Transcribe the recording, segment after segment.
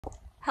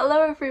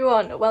Hello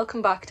everyone,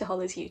 welcome back to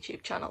Hollr's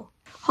YouTube channel.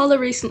 Hollr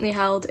recently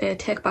held a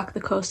Take Back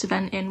the Coast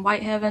event in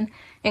Whitehaven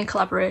in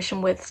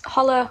collaboration with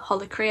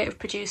Hollr creative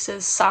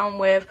producers,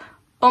 Soundwave,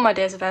 All My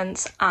Days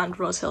Events and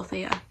Rosehill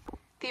Theatre.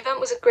 The event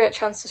was a great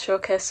chance to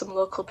showcase some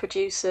local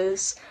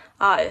producers,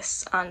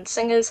 artists and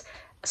singers,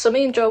 so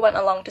me and Joe went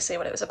along to see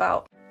what it was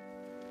about.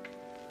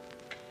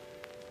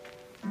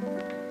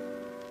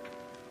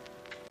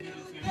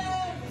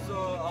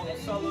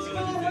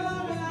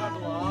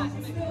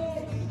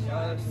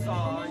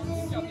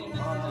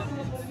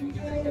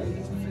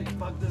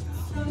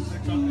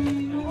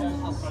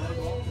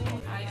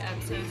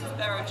 So this is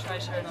Barrow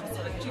Treasure and I'm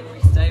selling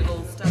jewellery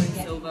stables, sterling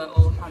silver,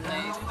 all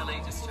handmade, fully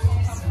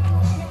distressed.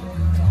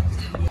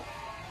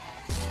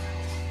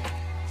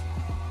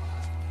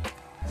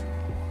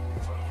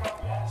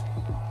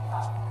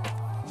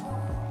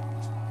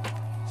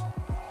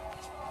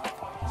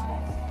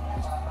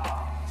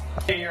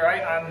 Hey, you're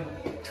right, I'm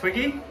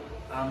Twiggy.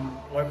 I'm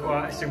a local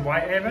artist in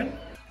Whitehaven,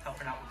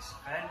 helping out with this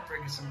event,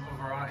 bringing some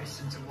other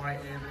artists into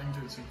Whitehaven,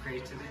 doing some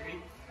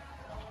creativity.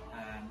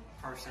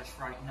 Process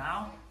right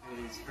now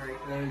is very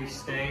early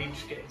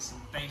stage, getting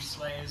some base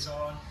layers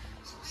on,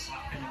 sort of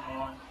slapping it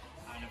on,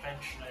 and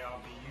eventually I'll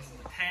be using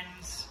the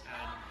pens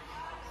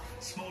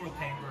and smaller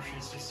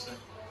paintbrushes just to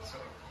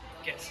sort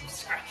of get some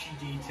scratchy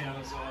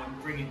details on,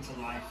 bring it to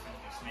life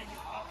and just make it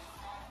pop.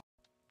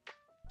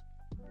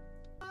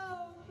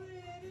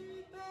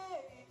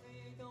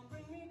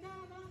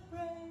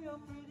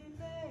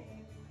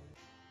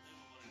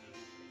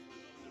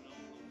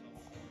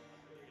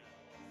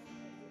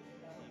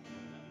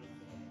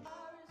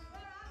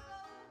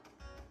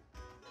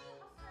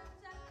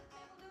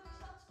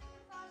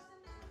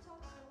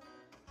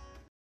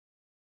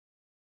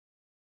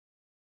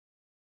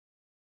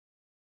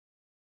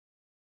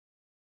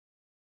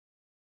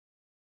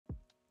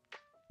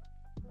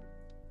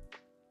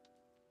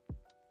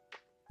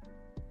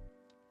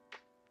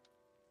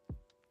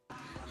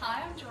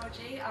 Hi, I'm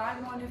Georgie.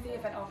 I'm one of the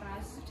event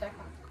organisers of Take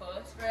Back the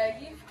Coast. We're a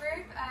youth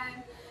group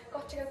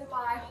got together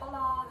by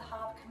Hollr, the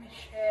Harbour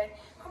Commission,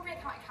 Cumbria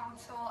County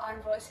Council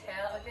and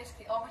Rosehill. We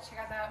basically all got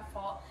together and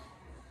thought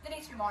there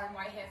needs to be more in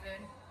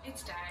Whitehaven.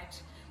 It's dead.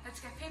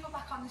 Let's get people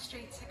back on the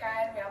streets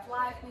again. We have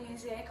live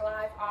music,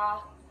 live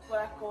art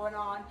work going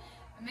on,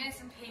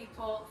 amazing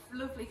people,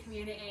 lovely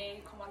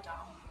community. Come on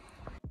down.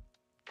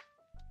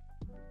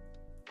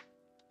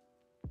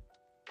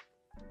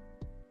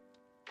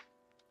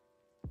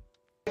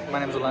 My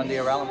name is Orlando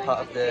Yorel. I'm part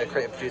of the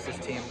creative producers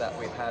team that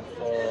we've had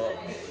for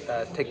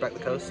Take Back the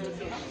Coast,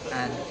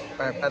 and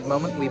at the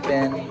moment we've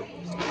been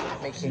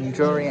making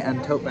jewellery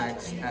and tote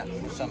bags at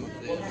some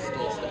of the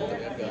stores that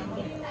we have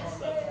going.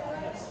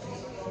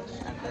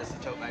 And there's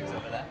the tote bags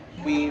over there.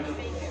 We've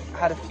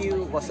had a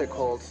few,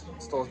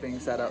 stores being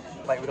set up.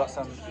 Like we've got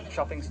some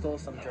shopping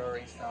stalls, some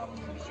jewellery, some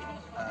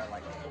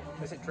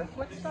is it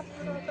driftwood stuff?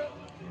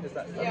 Is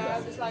that stuff? Yeah,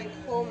 it's like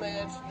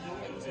homemade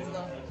things and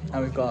stuff.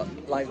 And we've got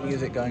live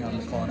music going on in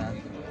the corner.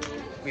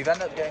 We've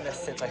ended up doing this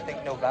since I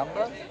think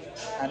November,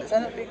 and it's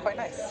ended up being quite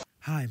nice.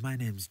 Hi, my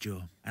name's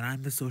Joe, and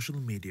I'm the social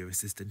media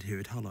assistant here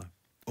at Hollr.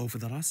 Over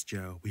the last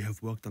year, we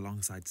have worked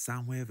alongside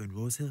Soundwave and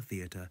Rosehill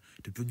Theatre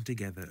to bring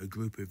together a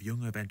group of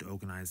young event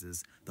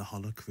organisers, the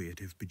Hollr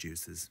creative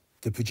producers.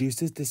 The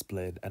producers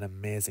displayed an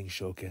amazing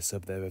showcase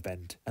of their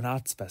event, an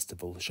arts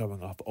festival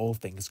showing off all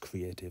things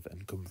creative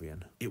and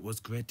Cumbrian. It was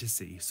great to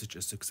see such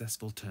a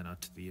successful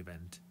turnout to the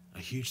event. A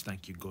huge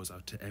thank you goes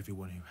out to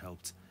everyone who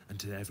helped and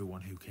to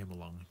everyone who came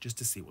along just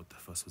to see what the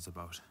fuss was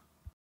about.